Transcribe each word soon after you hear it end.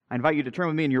I invite you to turn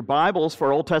with me in your Bibles for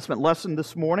our Old Testament lesson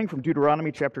this morning from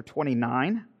Deuteronomy chapter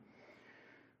 29.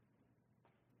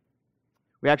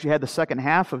 We actually had the second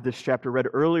half of this chapter read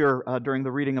earlier during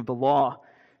the reading of the law.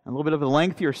 A little bit of a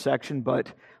lengthier section,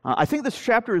 but I think this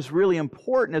chapter is really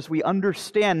important as we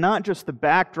understand not just the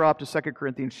backdrop to 2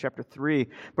 Corinthians chapter 3,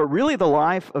 but really the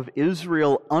life of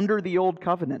Israel under the Old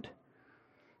Covenant.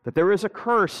 That there is a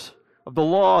curse of the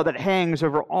law that hangs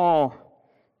over all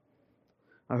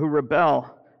who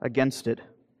rebel against it.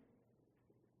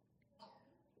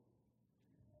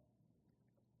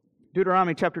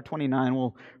 Deuteronomy chapter 29,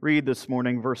 we'll read this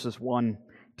morning verses 1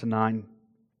 to 9.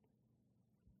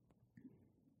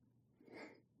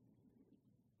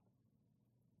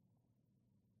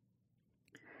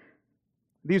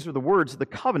 These are the words of the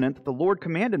covenant that the Lord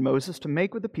commanded Moses to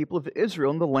make with the people of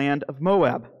Israel in the land of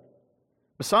Moab,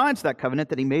 besides that covenant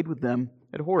that he made with them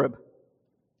at Horeb.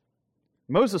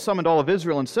 Moses summoned all of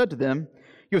Israel and said to them,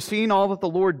 "You have seen all that the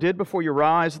Lord did before your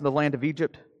eyes in the land of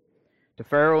Egypt, to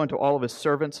Pharaoh and to all of his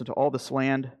servants and to all this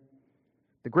land.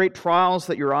 The great trials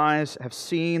that your eyes have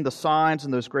seen, the signs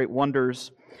and those great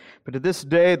wonders. But to this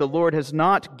day the Lord has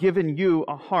not given you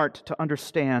a heart to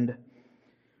understand,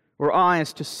 or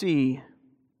eyes to see,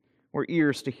 or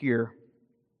ears to hear.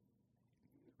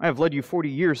 I have led you 40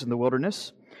 years in the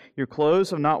wilderness. Your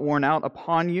clothes have not worn out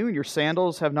upon you, and your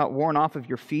sandals have not worn off of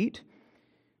your feet.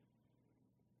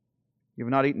 You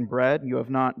have not eaten bread, you have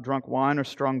not drunk wine or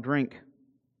strong drink,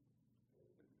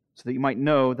 so that you might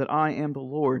know that I am the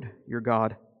Lord your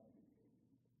God.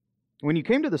 When you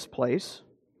came to this place,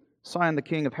 Sihon the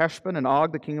king of Heshbon and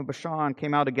Og the king of Bashan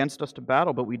came out against us to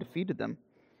battle, but we defeated them.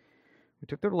 We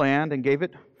took their land and gave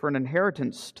it for an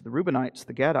inheritance to the Reubenites,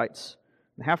 the Gadites,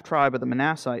 and the half-tribe of the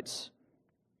Manassites.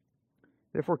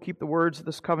 Therefore keep the words of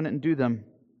this covenant and do them,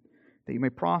 that you may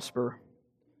prosper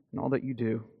in all that you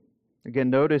do."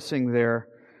 Again, noticing there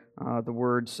the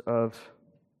words of,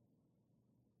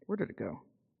 where did it go?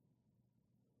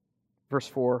 Verse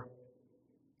 4,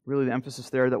 really the emphasis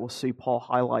there that we'll see Paul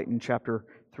highlight in chapter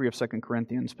 3 of 2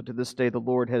 Corinthians. But to this day the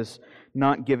Lord has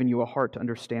not given you a heart to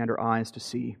understand, or eyes to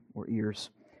see, or ears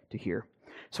to hear.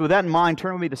 So with that in mind,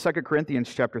 turn with me to 2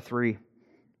 Corinthians chapter 3.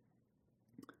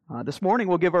 This morning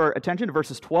we'll give our attention to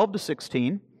verses 12 to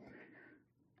 16.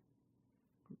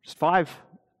 Just 5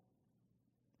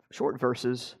 short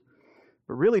verses,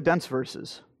 but really dense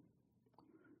verses.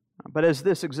 But as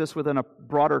this exists within a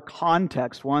broader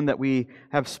context, one that we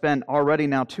have spent already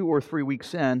now 2 or 3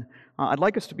 weeks in, I'd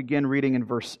like us to begin reading in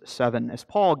verse 7, as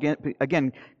Paul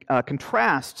again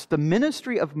contrasts the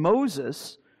ministry of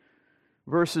Moses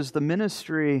versus the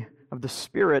ministry of the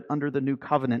Spirit under the new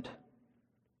covenant.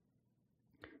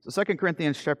 So 2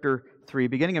 Corinthians chapter 3,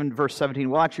 beginning in verse 17,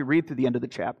 we'll actually read through the end of the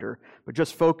chapter, but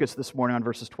just focus this morning on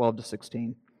verses 12 to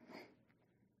 16.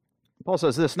 Paul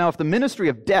says this, "Now if the ministry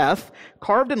of death,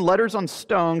 carved in letters on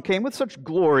stone, came with such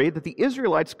glory that the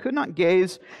Israelites could not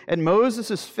gaze at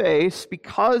Moses' face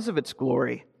because of its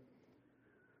glory,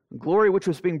 glory which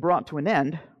was being brought to an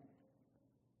end,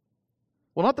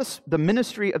 will not the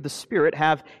ministry of the Spirit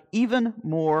have even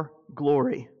more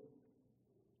glory?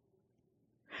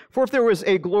 For if there was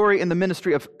a glory in the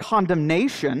ministry of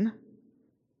condemnation,"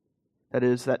 that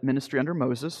is, that ministry under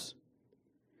Moses,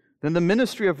 "then the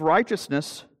ministry of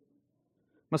righteousness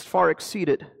must far exceed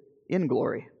it in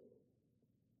glory.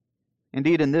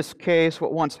 Indeed, in this case,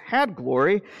 what once had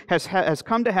glory has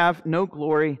come to have no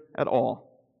glory at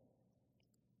all.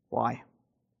 Why?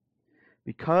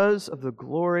 Because of the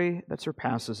glory that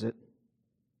surpasses it.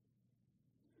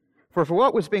 For if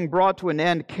what was being brought to an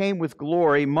end came with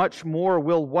glory, much more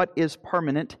will what is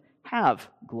permanent have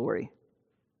glory.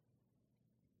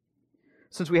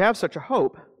 Since we have such a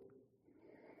hope,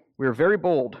 we are very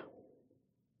bold.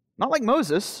 Not like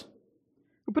Moses,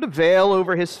 who put a veil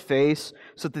over his face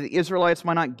so that the Israelites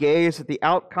might not gaze at the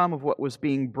outcome of what was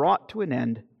being brought to an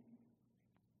end.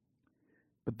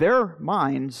 But their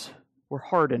minds were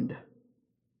hardened.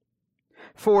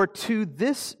 For to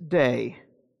this day,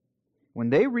 when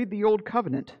they read the Old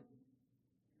Covenant,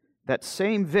 that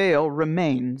same veil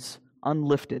remains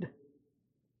unlifted,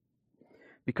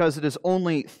 because it is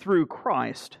only through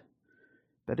Christ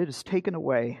that it is taken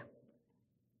away.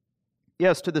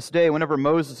 Yes, to this day, whenever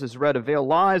Moses is read, a veil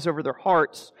lies over their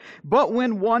hearts. But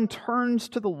when one turns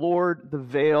to the Lord, the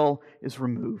veil is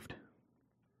removed.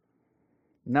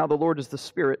 Now the Lord is the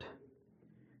Spirit.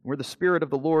 Where the Spirit of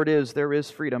the Lord is, there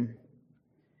is freedom.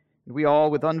 And we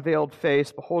all, with unveiled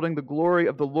face, beholding the glory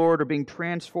of the Lord, are being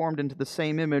transformed into the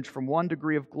same image from one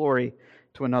degree of glory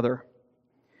to another.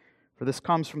 For this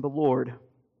comes from the Lord,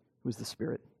 who is the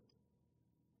Spirit.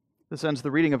 This ends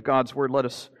the reading of God's Word. Let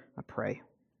us pray.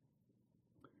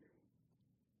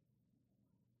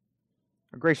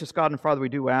 Our gracious God and Father, we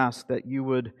do ask that you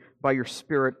would, by your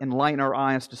Spirit, enlighten our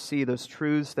eyes to see those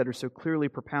truths that are so clearly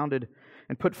propounded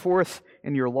and put forth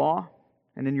in your law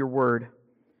and in your word.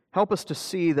 Help us to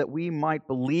see that we might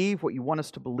believe what you want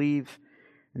us to believe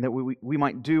and that we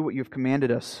might do what you have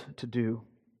commanded us to do.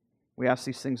 We ask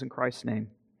these things in Christ's name.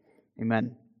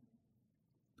 Amen.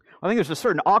 I think there's a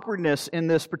certain awkwardness in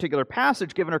this particular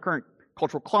passage given our current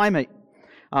cultural climate.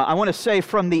 I want to say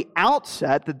from the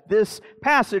outset that this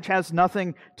passage has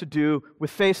nothing to do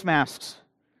with face masks.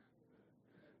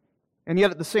 And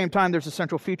yet at the same time, there's a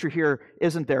central feature here,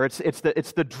 isn't there? It's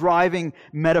the driving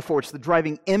metaphor, it's the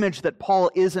driving image that Paul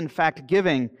is in fact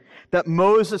giving, that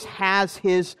Moses has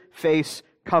his face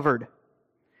covered.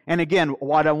 And again,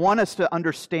 what I want us to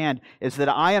understand is that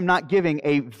I am not giving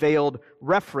a veiled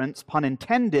reference, pun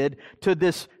intended, to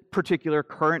this particular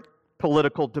current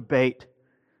political debate.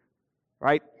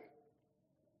 Right?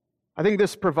 I think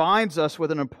this provides us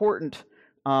with an important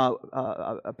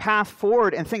path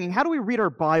forward in thinking, how do we read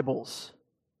our Bibles?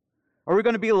 Are we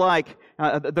going to be like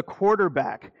the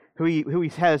quarterback who he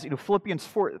has, Philippians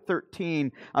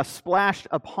 4:13 splashed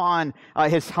upon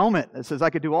his helmet that says,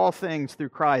 I could do all things through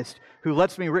Christ, who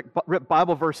lets me rip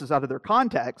Bible verses out of their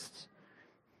contexts?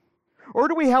 Or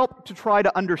do we help to try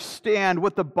to understand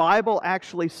what the Bible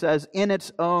actually says in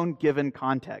its own given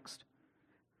context?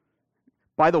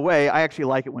 By the way, I actually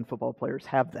like it when football players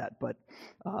have that, but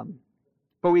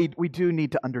we do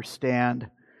need to understand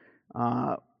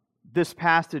this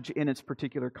passage in its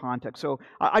particular context. So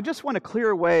I just want to clear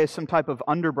away some type of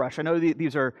underbrush. I know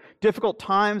these are difficult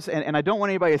times, and I don't want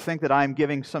anybody to think that I'm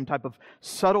giving some type of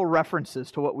subtle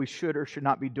references to what we should or should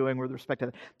not be doing with respect to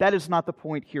that. That is not the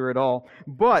point here at all.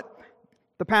 But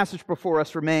the passage before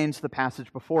us remains the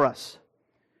passage before us.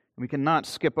 We cannot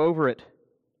skip over it.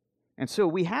 And so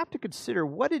we have to consider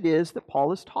what it is that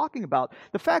Paul is talking about.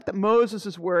 The fact that Moses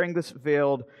is wearing this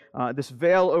veil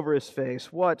over his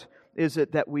face, what is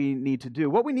it that we need to do?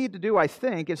 What we need to do, I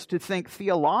think, is to think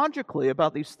theologically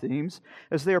about these themes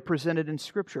as they are presented in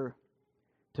Scripture,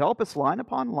 to help us line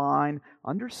upon line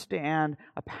understand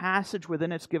a passage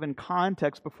within its given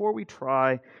context before we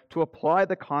try to apply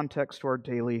the context to our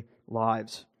daily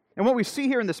lives. And what we see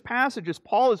here in this passage is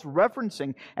Paul is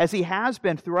referencing, as he has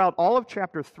been throughout all of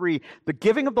chapter 3, the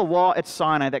giving of the law at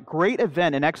Sinai, that great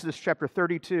event in Exodus chapter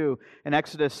 32 and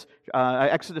Exodus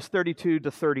 32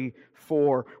 to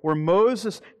 34, where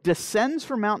Moses descends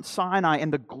from Mount Sinai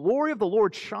and the glory of the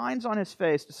Lord shines on his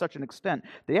face to such an extent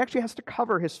that he actually has to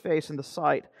cover his face in the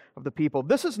sight of the people.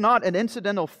 This is not an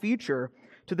incidental feature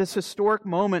to this historic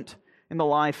moment in the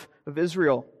life of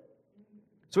Israel.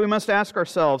 So we must ask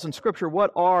ourselves in Scripture, what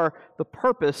are the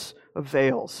purpose of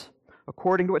veils,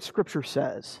 according to what Scripture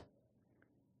says?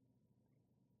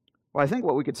 Well, I think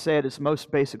what we could say at its most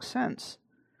basic sense,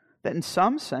 that in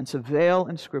some sense a veil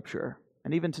in Scripture,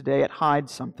 and even today it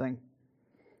hides something.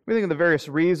 We think of the various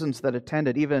reasons that attend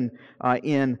it, even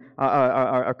in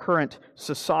our current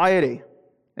society.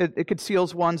 It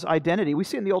conceals one's identity. We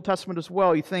see it in the Old Testament as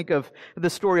well. You think of the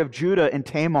story of Judah and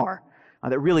Tamar,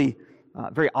 that really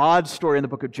very odd story in the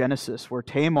book of Genesis where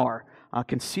Tamar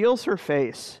conceals her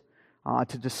face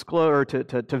to disclose,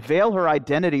 to veil her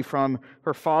identity from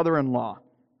her father-in-law.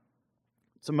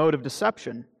 It's a mode of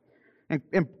deception.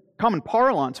 In common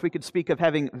parlance, we could speak of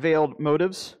having veiled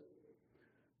motives.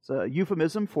 It's a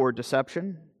euphemism for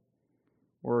deception,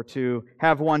 or to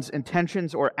have one's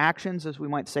intentions or actions, as we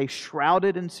might say,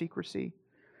 shrouded in secrecy.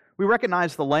 We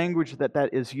recognize the language that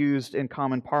is used in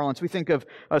common parlance. We think of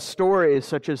stories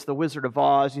such as The Wizard of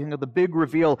Oz. You think of the big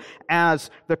reveal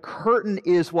as the curtain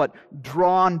is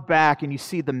drawn back and you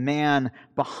see the man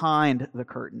behind the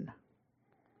curtain.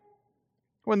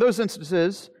 Well, in those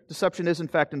instances, deception is in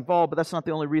fact involved, but that's not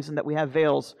the only reason that we have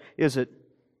veils, is it?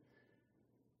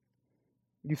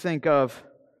 You think of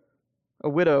a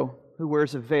widow who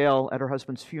wears a veil at her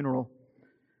husband's funeral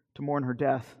to mourn her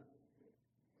death.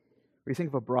 Or you think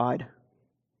of a bride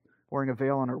wearing a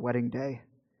veil on her wedding day,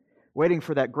 waiting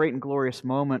for that great and glorious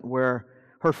moment where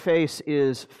her face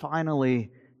is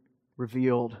finally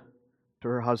revealed to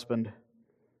her husband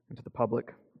and to the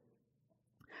public.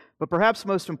 But perhaps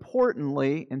most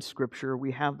importantly in Scripture,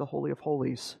 we have the Holy of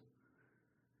Holies,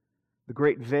 the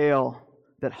great veil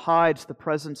that hides the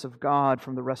presence of God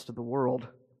from the rest of the world,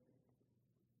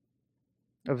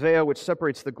 a veil which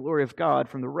separates the glory of God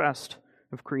from the rest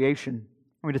of creation.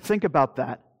 I mean, to think about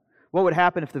that, what would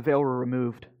happen if the veil were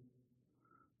removed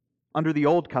under the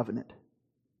old covenant?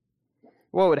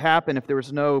 What would happen if there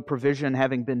was no provision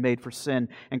having been made for sin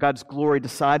and God's glory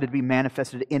decided to be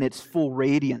manifested in its full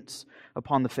radiance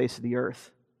upon the face of the earth?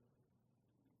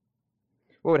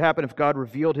 What would happen if God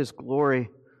revealed His glory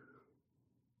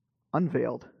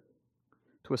unveiled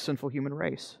to a sinful human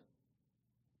race.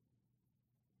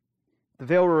 The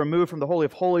veil were removed from the Holy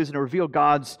of Holies and revealed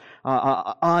God's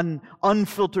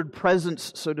unfiltered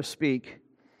presence, so to speak.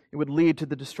 It would lead to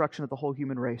the destruction of the whole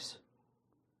human race.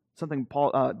 Something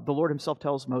the Lord Himself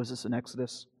tells Moses in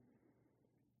Exodus.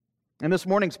 In this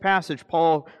morning's passage,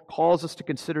 Paul calls us to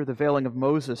consider the veiling of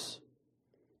Moses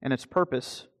and its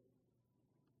purpose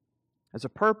as a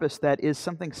purpose that is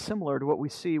something similar to what we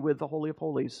see with the Holy of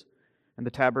Holies and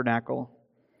the tabernacle.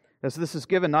 As this is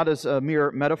given not as a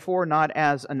mere metaphor, not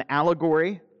as an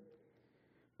allegory,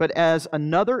 but as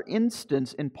another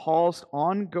instance in Paul's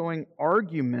ongoing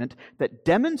argument that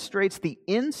demonstrates the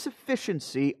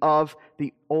insufficiency of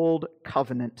the old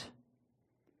covenant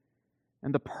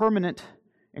and the permanent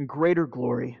and greater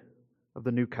glory of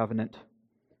the new covenant.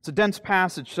 It's a dense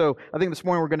passage, so I think this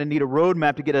morning we're going to need a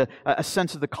roadmap to get a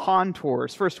sense of the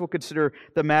contours. First, we'll consider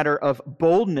the matter of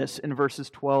boldness in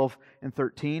verses 12 and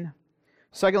 13.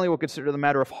 Secondly, we'll consider the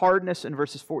matter of hardness in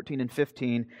verses 14 and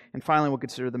 15. And finally, we'll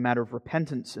consider the matter of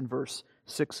repentance in verse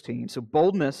 16. So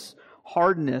boldness,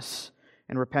 hardness,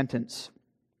 and repentance.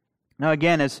 Now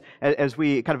again, as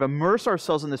we kind of immerse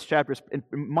ourselves in this chapter, in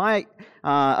my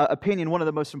opinion, one of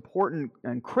the most important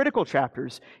and critical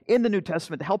chapters in the New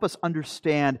Testament to help us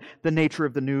understand the nature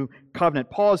of the new covenant.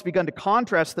 Paul has begun to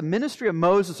contrast the ministry of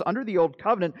Moses under the old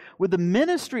covenant with the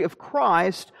ministry of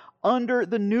Christ under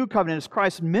the new covenant, as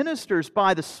Christ ministers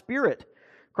by the Spirit.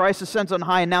 Christ ascends on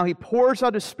high, and now He pours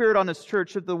out His Spirit on His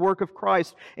church, so the work of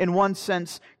Christ, in one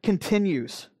sense,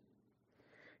 continues.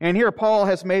 And here Paul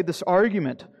has made this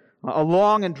argument, a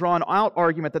long and drawn-out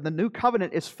argument, that the new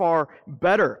covenant is far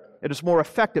better. It is more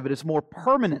effective. It is more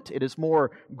permanent. It is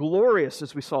more glorious,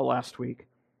 as we saw last week.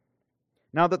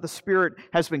 Now that the Spirit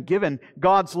has been given,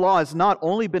 God's law has not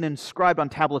only been inscribed on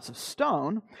tablets of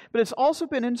stone, but it's also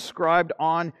been inscribed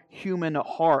on human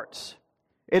hearts.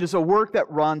 It is a work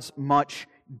that runs much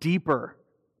deeper.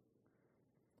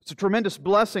 It's a tremendous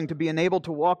blessing to be enabled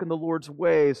to walk in the Lord's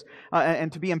ways and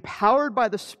to be empowered by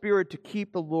the Spirit to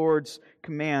keep the Lord's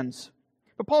commands.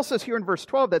 But Paul says here in verse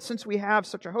 12 that since we have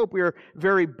such a hope, we are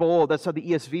very bold. That's how the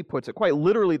ESV puts it. Quite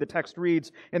literally, the text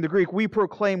reads in the Greek, we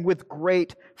proclaim with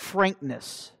great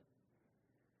frankness.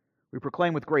 We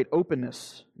proclaim with great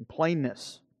openness and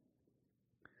plainness.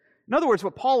 In other words,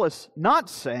 what Paul is not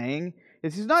saying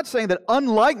is he's not saying that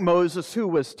unlike Moses, who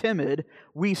was timid,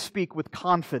 we speak with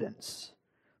confidence.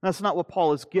 That's not what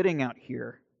Paul is getting at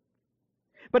here.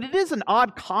 But it is an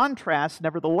odd contrast,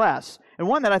 nevertheless, and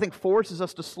one that I think forces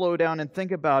us to slow down and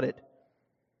think about it.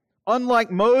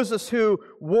 Unlike Moses, who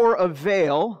wore a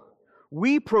veil,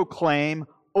 we proclaim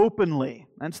openly.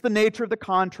 That's the nature of the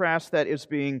contrast that is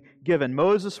being given.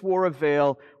 Moses wore a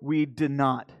veil, we did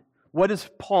not. What does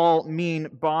Paul mean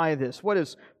by this? What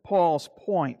is Paul's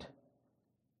point?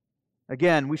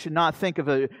 Again, we should not think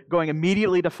of going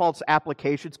immediately to false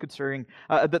applications concerning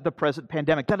the present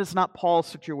pandemic. That is not Paul's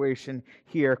situation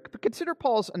here. But consider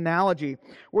Paul's analogy,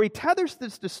 where he tethers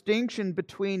this distinction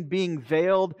between being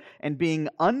veiled and being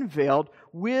unveiled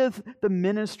with the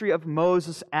ministry of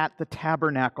Moses at the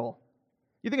tabernacle.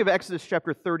 You think of Exodus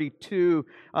chapter 32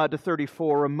 to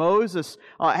 34, where Moses,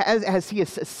 as he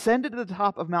has ascended to the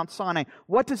top of Mount Sinai,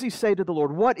 what does he say to the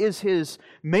Lord? What is his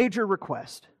major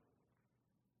request?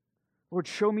 Lord,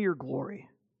 show me your glory.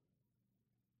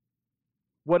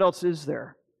 What else is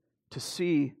there to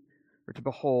see or to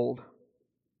behold?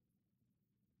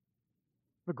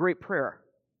 A great prayer.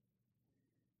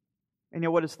 And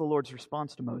yet, what is the Lord's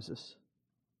response to Moses?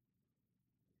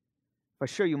 If I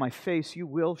show you my face, you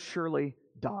will surely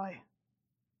die.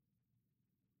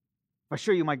 If I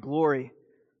show you my glory,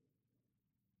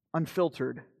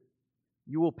 unfiltered,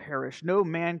 you will perish. No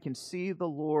man can see the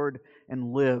Lord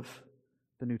and live,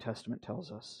 the New Testament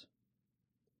tells us.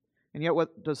 And yet,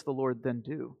 what does the Lord then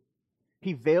do?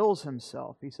 He veils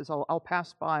Himself. He says, I'll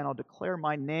pass by and I'll declare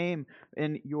my name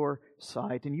in your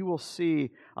sight. And you will see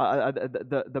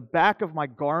the back of my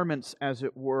garments, as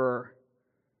it were.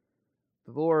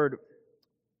 The Lord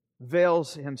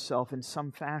veils Himself in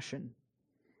some fashion.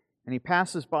 And He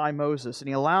passes by Moses, and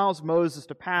He allows Moses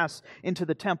to pass into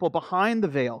the temple behind the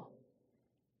veil.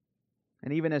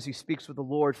 And even as he speaks with the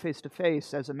Lord face to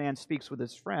face, as a man speaks with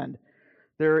his friend,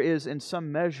 there is in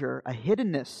some measure a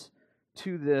hiddenness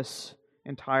to this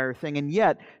entire thing. And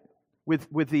yet,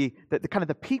 with the kind of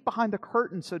the peek behind the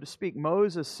curtain, so to speak,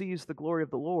 Moses sees the glory of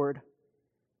the Lord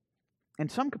in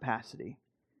some capacity,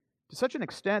 to such an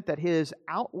extent that his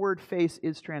outward face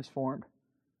is transformed.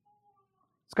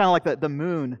 It's kind of like the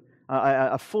moon,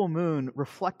 a full moon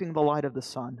reflecting the light of the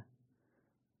sun.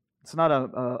 It's not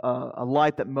a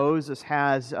light that Moses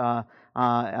has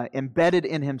embedded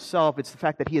in himself. It's the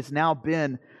fact that he has now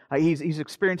been, he's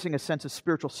experiencing a sense of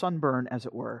spiritual sunburn, as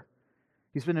it were.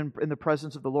 He's been in the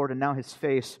presence of the Lord, and now his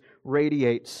face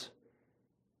radiates.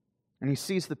 And he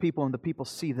sees the people, and the people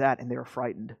see that, and they are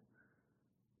frightened.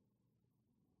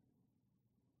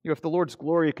 If the Lord's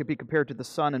glory could be compared to the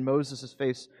sun and Moses'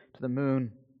 face to the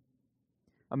moon,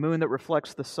 a moon that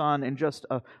reflects the sun in just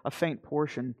a faint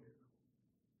portion,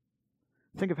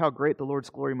 think of how great the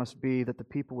Lord's glory must be that the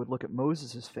people would look at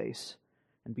Moses' face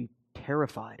and be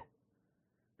terrified.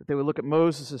 That they would look at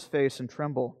Moses' face and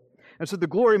tremble. And so the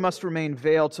glory must remain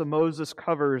veiled, so Moses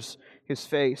covers his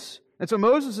face. And so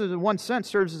Moses, in one sense,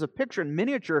 serves as a picture in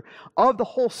miniature of the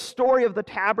whole story of the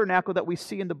tabernacle that we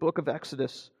see in the book of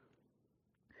Exodus.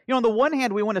 On the one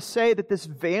hand, we want to say that this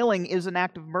veiling is an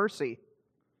act of mercy.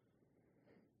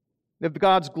 If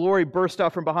God's glory burst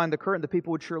out from behind the curtain, the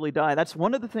people would surely die. That's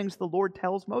one of the things the Lord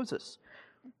tells Moses.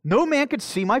 No man could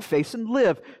see my face and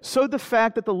live. So the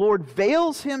fact that the Lord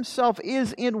veils himself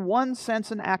is, in one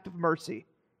sense, an act of mercy.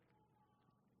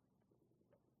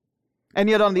 And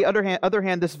yet, on the other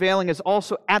hand, this veiling is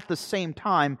also, at the same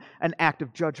time, an act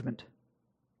of judgment.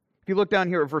 If you look down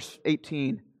here at verse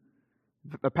 18,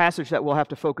 a passage that we'll have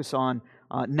to focus on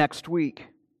next week,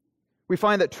 we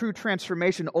find that true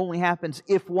transformation only happens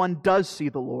if one does see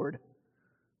the Lord.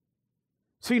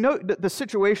 So the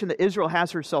situation that Israel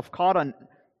has herself caught on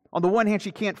the one hand,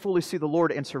 she can't fully see the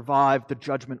Lord and survive the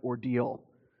judgment ordeal.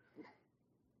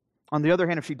 On the other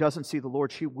hand, if she doesn't see the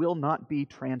Lord, she will not be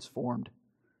transformed.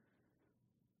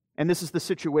 And this is the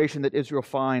situation that Israel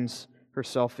finds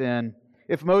herself in.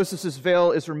 If Moses'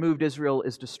 veil is removed, Israel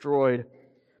is destroyed.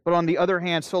 But on the other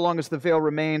hand, so long as the veil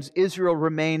remains, Israel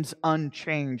remains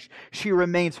unchanged. She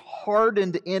remains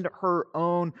hardened in her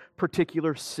own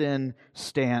particular sin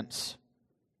stance.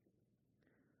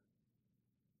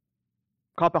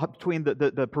 Caught between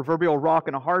the proverbial rock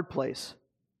and a hard place.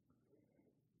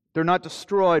 They're not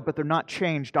destroyed, but they're not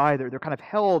changed either. They're kind of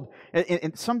held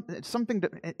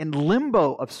in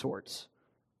limbo of sorts.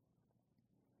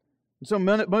 And so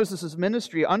Moses'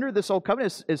 ministry under this old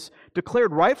covenant is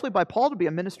declared rightfully by Paul to be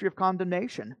a ministry of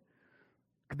condemnation.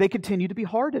 They continue to be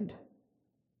hardened.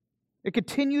 It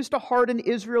continues to harden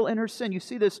Israel in her sin. You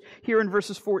see this here in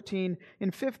verses 14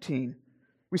 and 15.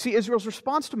 We see Israel's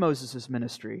response to Moses'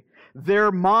 ministry.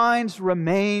 Their minds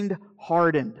remained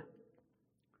hardened.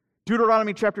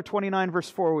 Deuteronomy chapter 29, verse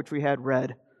 4, which we had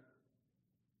read.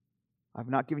 I've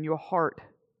not given you a heart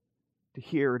to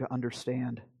hear, to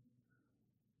understand.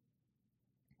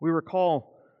 We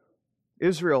recall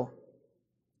Israel.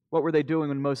 What were they doing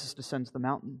when Moses descends the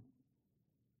mountain?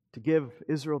 To give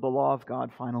Israel the law of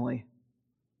God finally.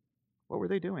 What were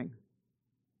they doing?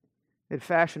 They had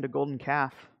fashioned a golden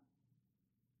calf.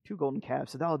 2 golden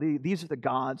calves. Said, these are the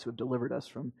gods who have delivered us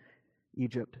from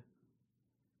Egypt.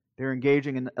 They're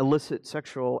engaging in illicit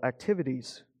sexual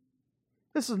activities.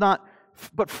 This is not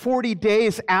but 40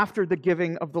 days after the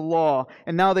giving of the law,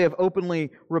 and now they have openly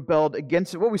rebelled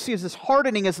against it. What we see is this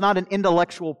hardening is not an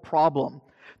intellectual problem.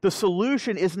 The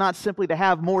solution is not simply to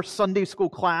have more Sunday school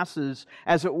classes,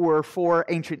 as it were, for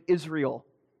ancient Israel.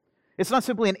 It's not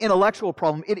simply an intellectual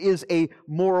problem, it is a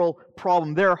moral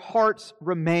problem. Their hearts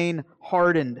remain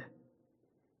hardened.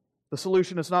 The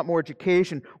solution is not more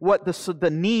education. What the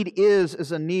need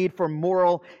is a need for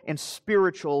moral and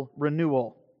spiritual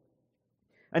renewal.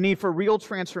 A need for real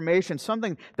transformation,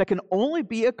 something that can only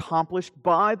be accomplished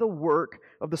by the work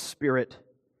of the Spirit.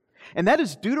 And that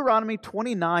is Deuteronomy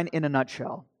 29 in a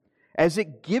nutshell, as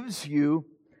it gives you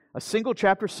a single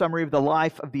chapter summary of the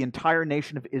life of the entire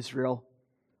nation of Israel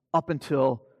up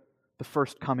until the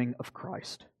first coming of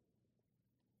Christ.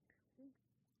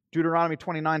 Deuteronomy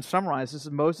 29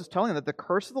 summarizes Moses telling them that the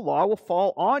curse of the law will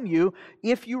fall on you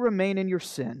if you remain in your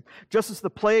sin. Just as the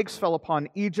plagues fell upon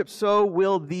Egypt, so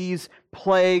will these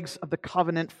plagues of the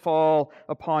covenant fall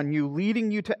upon you,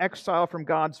 leading you to exile from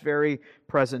God's very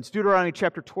presence. Deuteronomy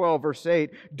chapter 12, verse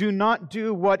 8, do not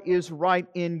do what is right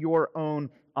in your own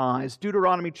eyes.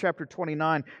 Deuteronomy chapter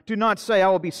 29, do not say, I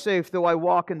will be safe, though I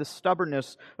walk in the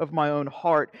stubbornness of my own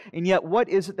heart. And yet, what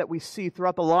is it that we see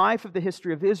throughout the life of the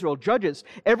history of Israel? Judges,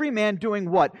 every man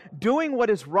doing what? Doing what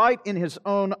is right in his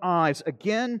own eyes,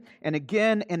 again and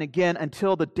again and again,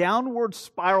 until the downward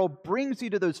spiral brings you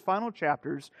to those final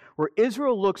chapters where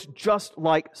Israel looks just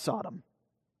like Sodom.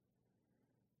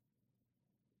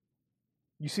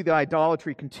 You see the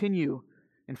idolatry continue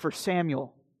in 1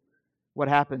 Samuel. What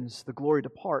happens? The glory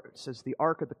departs as the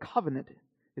Ark of the Covenant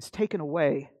is taken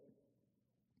away.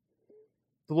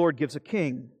 The Lord gives a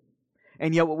king.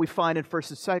 And yet what we find in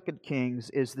 1st and 2nd Kings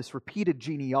is this repeated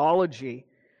genealogy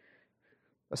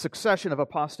a succession of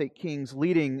apostate kings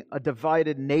leading a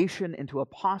divided nation into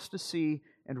apostasy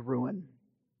and ruin.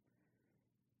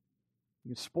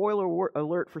 Spoiler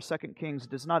alert for 2 Kings, it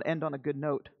does not end on a good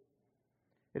note.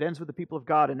 It ends with the people of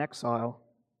God in exile.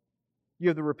 You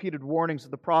have the repeated warnings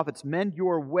of the prophets, mend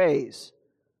your ways,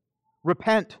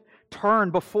 repent,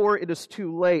 turn before it is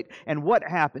too late. And what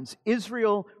happens?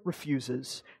 Israel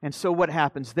refuses. And so what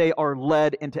happens? They are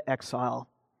led into exile.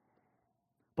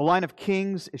 The line of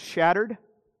kings is shattered.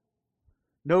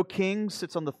 No king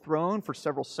sits on the throne for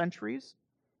several centuries.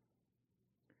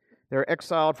 They're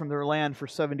exiled from their land for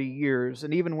 70 years.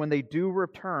 And even when they do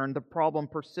return, the problem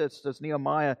persists. As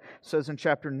Nehemiah says in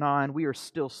chapter 9, we are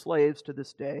still slaves to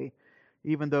this day,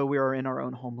 even though we are in our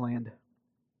own homeland.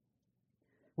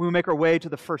 When we make our way to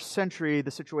the first century,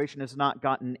 the situation has not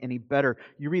gotten any better.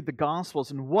 You read the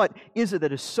Gospels, and what is it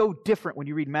that is so different when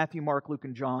you read Matthew, Mark, Luke,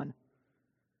 and John?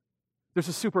 There's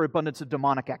a superabundance of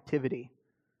demonic activity.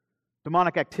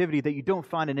 Demonic activity that you don't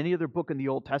find in any other book in the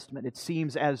Old Testament. It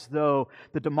seems as though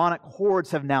the demonic hordes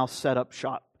have now set up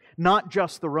shop. Not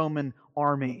just the Roman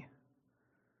army,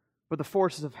 but the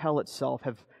forces of hell itself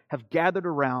have gathered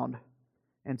around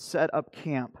and set up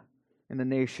camp in the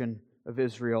nation of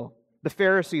Israel. The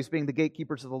Pharisees, being the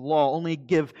gatekeepers of the law, only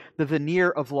give the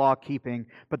veneer of law keeping,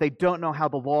 but they don't know how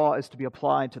the law is to be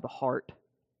applied to the heart.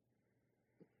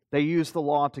 They use the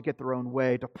law to get their own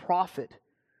way, to profit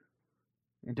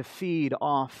and to feed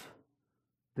off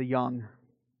the young,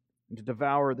 and to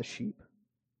devour the sheep.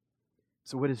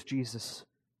 So what does Jesus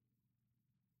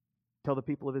tell the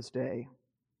people of His day?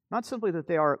 Not simply that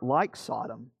they are like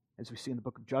Sodom, as we see in the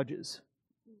book of Judges.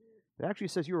 It actually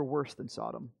says you are worse than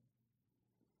Sodom.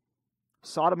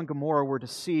 Sodom and Gomorrah were to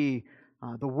see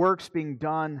the works being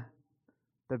done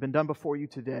that have been done before you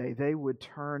today. They would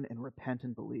turn and repent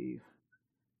and believe.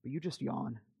 But you just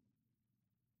yawn.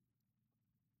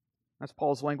 That's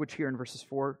Paul's language here in verses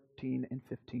 14 and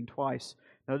 15 twice.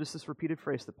 Notice this repeated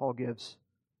phrase that Paul gives.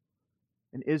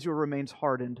 And Israel remains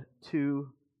hardened to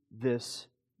this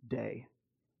day.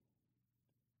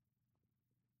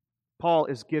 Paul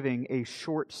is giving a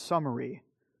short summary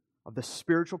of the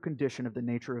spiritual condition of the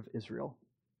nature of Israel.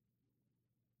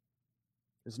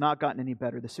 It has not gotten any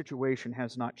better. The situation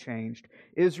has not changed.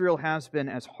 Israel has been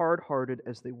as hard-hearted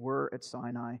as they were at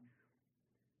Sinai.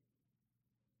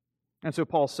 And so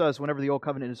Paul says, whenever the Old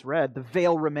Covenant is read, the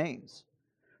veil remains.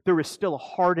 There is still a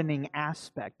hardening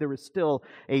aspect. There is still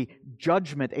a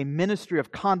judgment, a ministry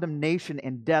of condemnation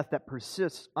and death that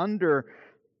persists under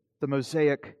the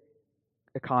Mosaic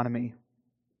economy.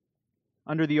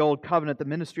 Under the Old Covenant, the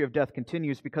ministry of death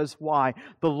continues because why?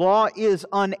 The law is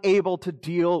unable to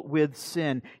deal with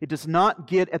sin. It does not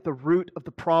get at the root of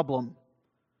the problem.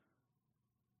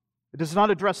 It does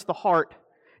not address the heart.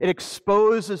 It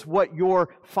exposes what your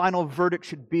final verdict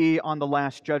should be on the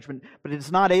last judgment, but it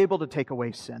is not able to take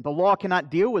away sin. The law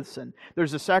cannot deal with sin.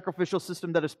 There's a sacrificial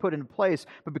system that is put in place,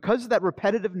 but because of that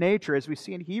repetitive nature, as we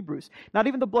see in Hebrews, not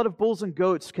even the blood of bulls and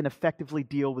goats can effectively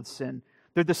deal with sin.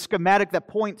 They're the schematic that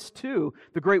points to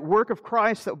the great work of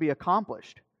Christ that will be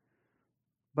accomplished.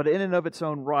 But in and of its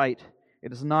own right,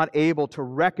 it is not able to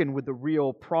reckon with the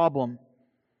real problem.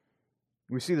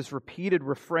 We see this repeated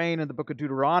refrain in the book of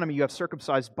Deuteronomy. You have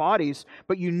circumcised bodies,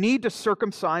 but you need to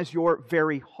circumcise your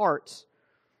very hearts.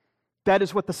 That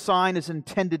is what the sign is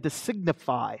intended to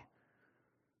signify.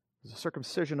 It's a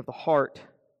circumcision of the heart.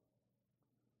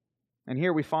 And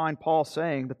here we find Paul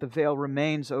saying that the veil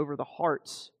remains over the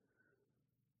hearts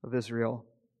of Israel.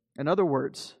 In other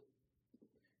words,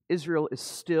 Israel is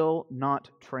still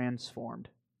not transformed.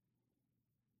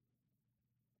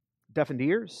 Deafened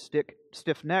ears,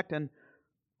 stiff-necked, and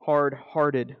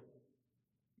hard-hearted.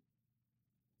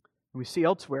 We see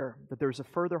elsewhere that there's a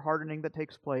further hardening that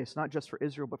takes place, not just for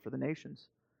Israel, but for the nations.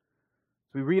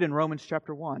 So we read in Romans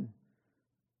chapter 1,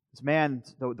 this man,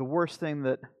 the worst thing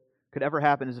that could ever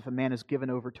happen is if a man is given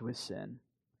over to his sin.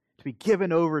 To be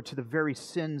given over to the very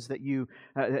sins that you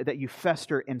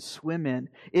fester and swim in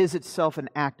is itself an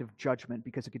act of judgment,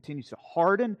 because it continues to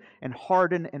harden and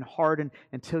harden and harden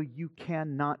until you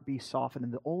cannot be softened.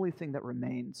 And the only thing that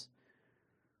remains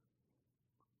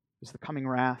is the coming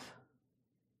wrath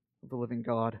of the living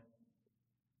God.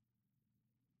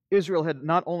 Israel had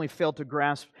not only failed to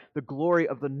grasp the glory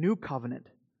of the new covenant.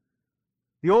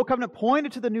 The old covenant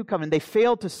pointed to the new covenant. They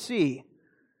failed to see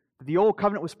that the old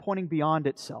covenant was pointing beyond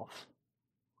itself.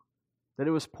 That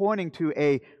it was pointing to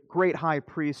a great high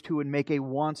priest who would make a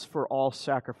once-for-all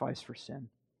sacrifice for sin.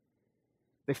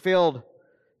 They failed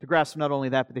to grasp not only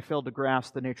that, but they failed to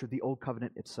grasp the nature of the old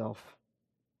covenant itself.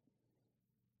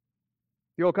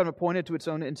 The Old Covenant pointed to its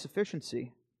own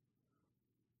insufficiency.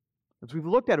 as we've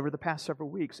looked at over the past several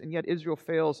weeks, and yet Israel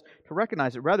fails to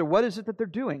recognize it. Rather, what is it that they're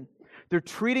doing? They're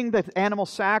treating the animal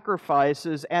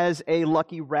sacrifices as a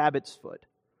lucky rabbit's foot.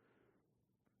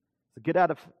 The get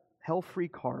out of hell free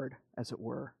card, as it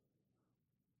were.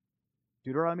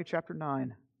 Deuteronomy chapter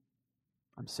 9,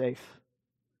 I'm safe,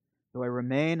 though I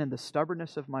remain in the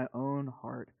stubbornness of my own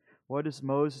heart. What is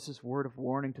Moses' word of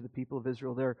warning to the people of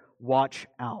Israel there? Watch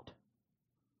out.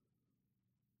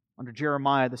 Under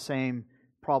Jeremiah, the same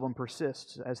problem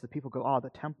persists as the people go, the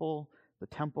temple, the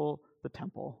temple, the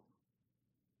temple.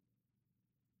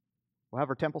 We'll have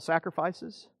our temple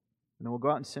sacrifices, and then we'll go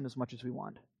out and sin as much as we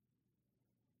want.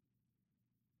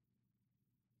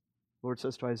 The Lord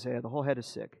says to Isaiah, the whole head is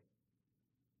sick.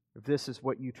 If this is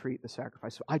what you treat the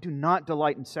sacrifice. So I do not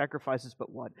delight in sacrifices,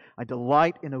 but what? I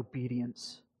delight in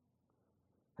obedience.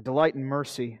 I delight in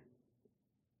mercy.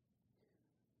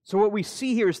 So what we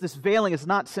see here is this veiling is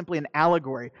not simply an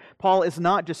allegory. Paul is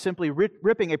not just simply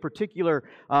ripping a particular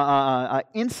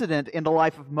incident in the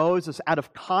life of Moses out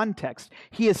of context.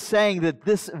 He is saying that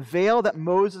this veil that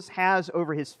Moses has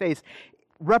over his face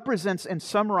represents and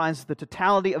summarizes the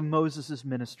totality of Moses'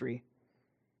 ministry.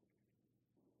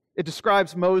 It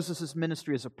describes Moses'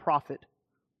 ministry as a prophet,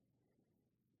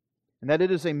 and that it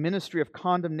is a ministry of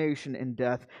condemnation and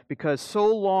death, because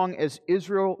so long as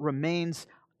Israel remains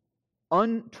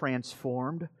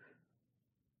untransformed,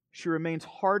 she remains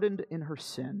hardened in her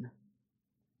sin.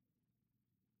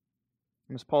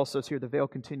 And as Paul says here, the veil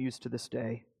continues to this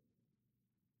day.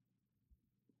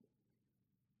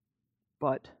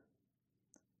 But,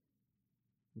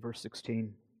 verse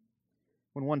 16,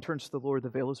 when one turns to the Lord, the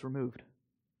veil is removed.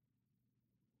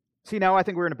 See, now I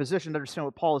think we're in a position to understand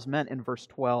what Paul has meant in verse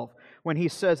 12. When he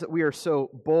says that we are so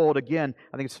bold, again,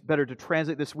 I think it's better to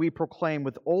translate this, we proclaim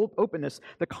with openness.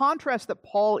 The contrast that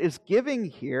Paul is giving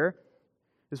here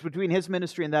is between his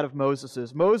ministry and that of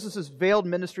Moses'. Moses' veiled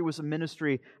ministry was a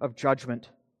ministry of judgment,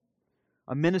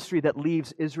 a ministry that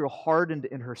leaves Israel hardened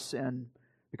in her sin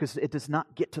because it does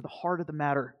not get to the heart of the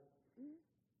matter.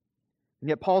 And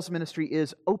yet Paul's ministry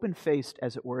is open-faced,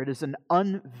 as it were. It is an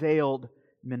unveiled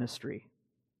ministry.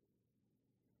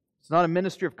 It's not a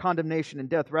ministry of condemnation and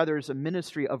death. Rather, it's a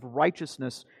ministry of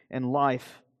righteousness and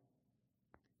life.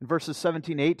 In verses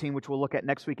 17 and 18, which we'll look at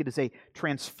next week, it is a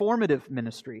transformative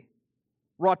ministry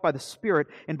wrought by the Spirit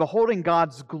in beholding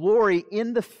God's glory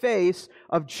in the face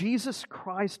of Jesus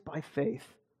Christ by faith.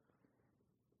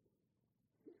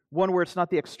 One where it's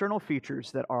not the external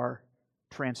features that are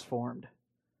transformed,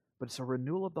 but it's a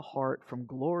renewal of the heart from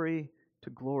glory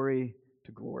to glory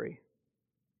to glory.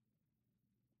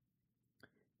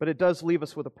 But it does leave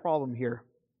us with a problem here.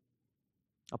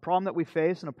 A problem that we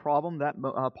face and a problem that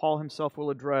Paul himself will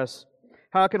address.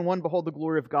 How can one behold the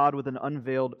glory of God with an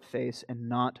unveiled face and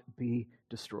not be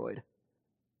destroyed?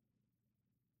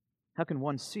 How can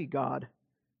one see God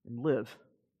and live?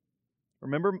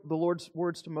 Remember the Lord's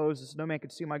words to Moses, no man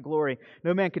could see my glory,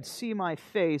 no man could see my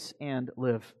face and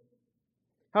live.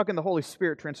 How can the Holy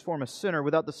Spirit transform a sinner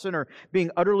without the sinner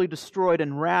being utterly destroyed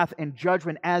in wrath and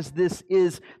judgment, as this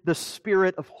is the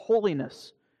Spirit of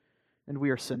holiness, and we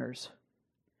are sinners?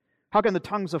 How can the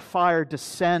tongues of fire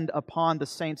descend upon the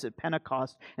saints at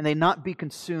Pentecost and they not be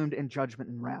consumed in judgment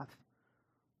and wrath?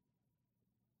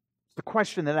 It's the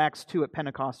question that Acts 2 at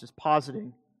Pentecost is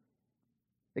positing.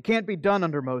 It can't be done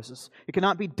under Moses. It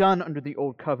cannot be done under the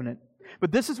Old Covenant.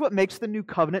 But this is what makes the new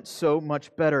covenant so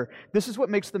much better. This is what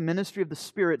makes the ministry of the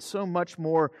Spirit so much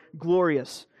more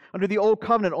glorious. Under the Old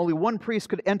Covenant, only one priest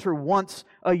could enter once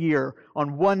a year,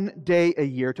 on one day a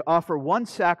year, to offer one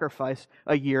sacrifice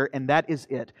a year, and that is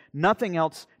it. Nothing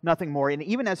else, nothing more. And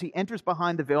even as he enters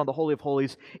behind the veil in the Holy of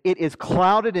Holies, it is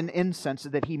clouded in incense so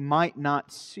that he might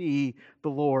not see the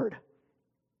Lord.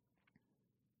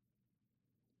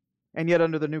 And yet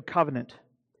under the new covenant,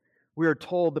 we are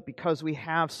told that because we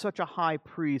have such a high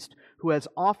priest who has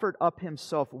offered up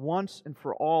himself once and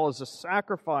for all as a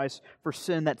sacrifice for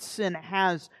sin, that sin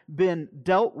has been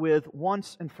dealt with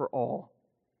once and for all.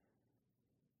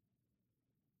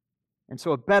 And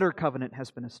so a better covenant has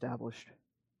been established.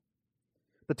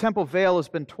 The temple veil has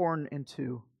been torn in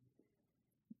two.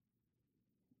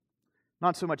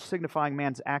 Not so much signifying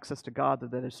man's access to God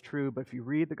that is true, but if you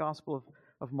read the Gospel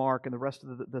of Mark and the rest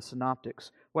of the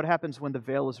synoptics, what happens when the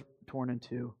veil is torn in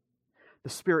two? The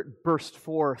Spirit bursts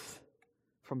forth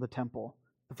from the temple.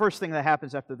 The first thing that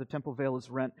happens after the temple veil is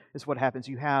rent is what happens.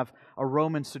 You have a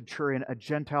Roman centurion, a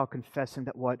Gentile, confessing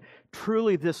that what?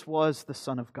 Truly this was the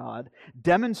Son of God,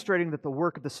 demonstrating that the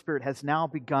work of the Spirit has now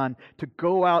begun to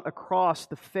go out across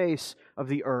the face of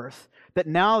the earth. That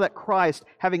now that Christ,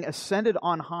 having ascended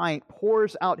on high,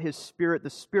 pours out His Spirit, the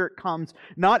Spirit comes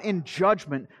not in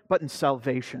judgment, but in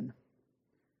salvation.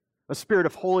 A spirit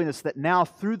of holiness that now,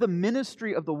 through the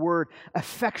ministry of the Word,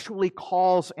 effectually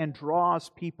calls and draws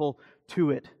people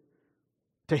to it,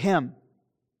 to Him,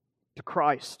 to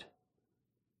Christ,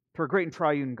 to our great and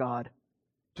triune God,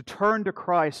 to turn to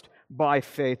Christ by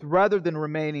faith, rather than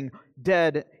remaining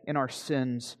dead in our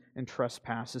sins and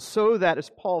trespasses. So that, as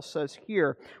Paul says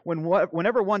here,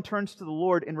 whenever one turns to the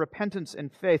Lord in repentance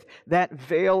and faith, that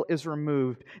veil is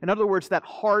removed. In other words, that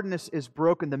hardness is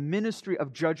broken. The ministry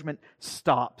of judgment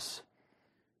stops.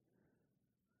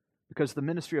 Because the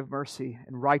ministry of mercy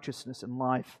and righteousness and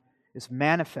life is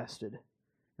manifested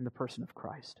in the person of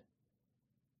Christ.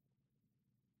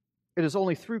 It is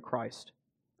only through Christ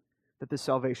that this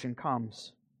salvation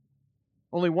comes.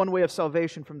 Only one way of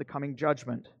salvation from the coming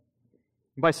judgment.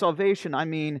 By salvation, I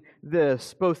mean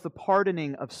this, both the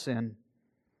pardoning of sin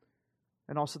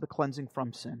and also the cleansing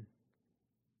from sin.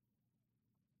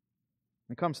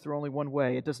 It comes through only one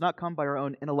way. It does not come by our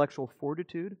own intellectual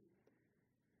fortitude.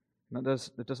 It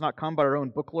does not come by our own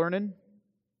book learning.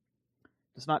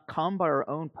 It does not come by our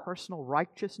own personal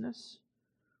righteousness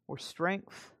or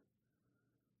strength.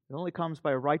 It only comes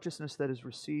by a righteousness that is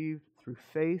received through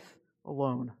faith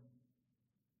alone.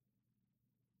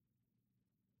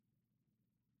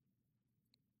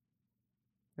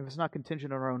 If it's not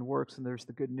contingent on our own works, then there's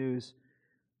the good news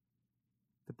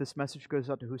that this message goes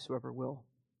out to whosoever will.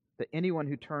 That anyone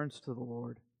who turns to the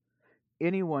Lord,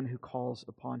 anyone who calls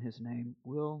upon His name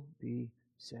will be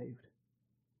saved.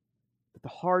 That the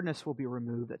hardness will be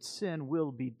removed, that sin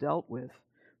will be dealt with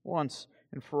once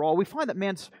and for all. We find that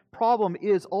man's problem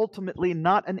is ultimately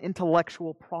not an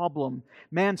intellectual problem.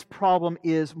 Man's problem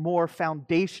is more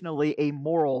foundationally a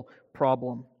moral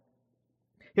problem.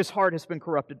 His heart has been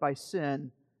corrupted by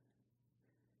sin.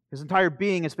 His entire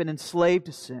being has been enslaved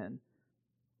to sin.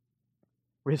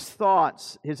 Where his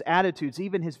thoughts, his attitudes,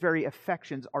 even his very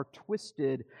affections are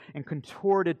twisted and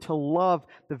contorted to love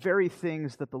the very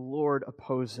things that the Lord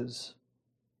opposes.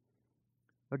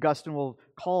 Augustine will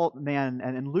call man,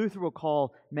 and Luther will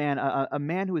call man, a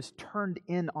man who is turned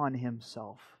in on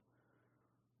himself.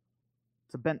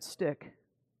 It's a bent stick.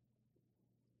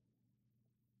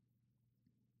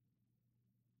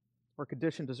 Our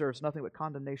condition deserves nothing but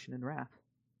condemnation and wrath.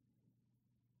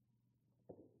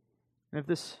 And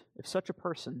if such a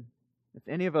person, if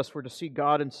any of us were to see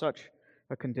God in such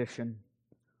a condition,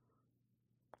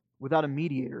 without a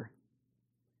mediator,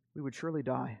 we would surely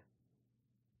die.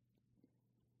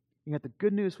 And yet the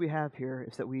good news we have here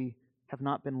is that we have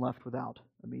not been left without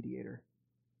a mediator.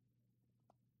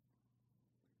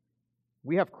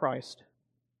 We have Christ,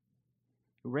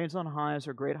 who reigns on high as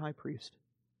our great high priest.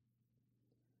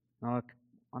 On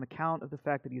account of the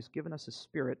fact that He has given us His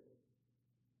Spirit,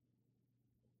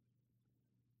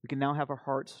 we can now have our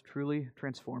hearts truly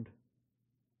transformed.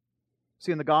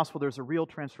 See, in the gospel, there's a real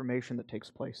transformation that takes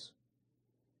place,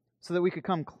 so that we could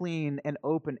come clean and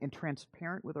open and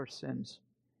transparent with our sins,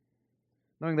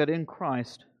 knowing that in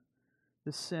Christ,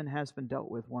 this sin has been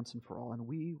dealt with once and for all, and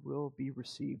we will be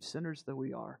received, sinners though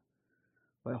we are,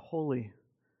 by a holy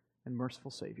and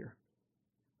merciful Savior.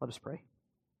 Let us pray.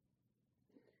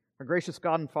 Our gracious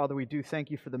God and Father, we do thank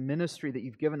You for the ministry that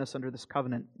You've given us under this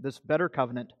covenant, this better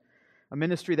covenant, a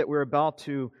ministry that we're about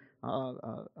to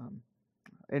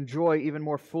enjoy even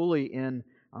more fully in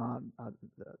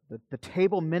the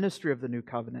table ministry of the new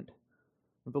covenant,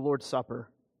 of the Lord's Supper.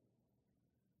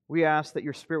 We ask that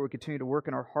Your Spirit would continue to work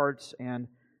in our hearts and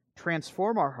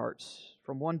transform our hearts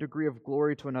from one degree of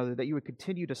glory to another, that You would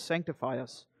continue to sanctify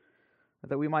us,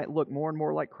 that we might look more and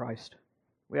more like Christ.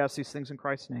 We ask these things in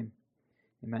Christ's name.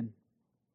 Amen.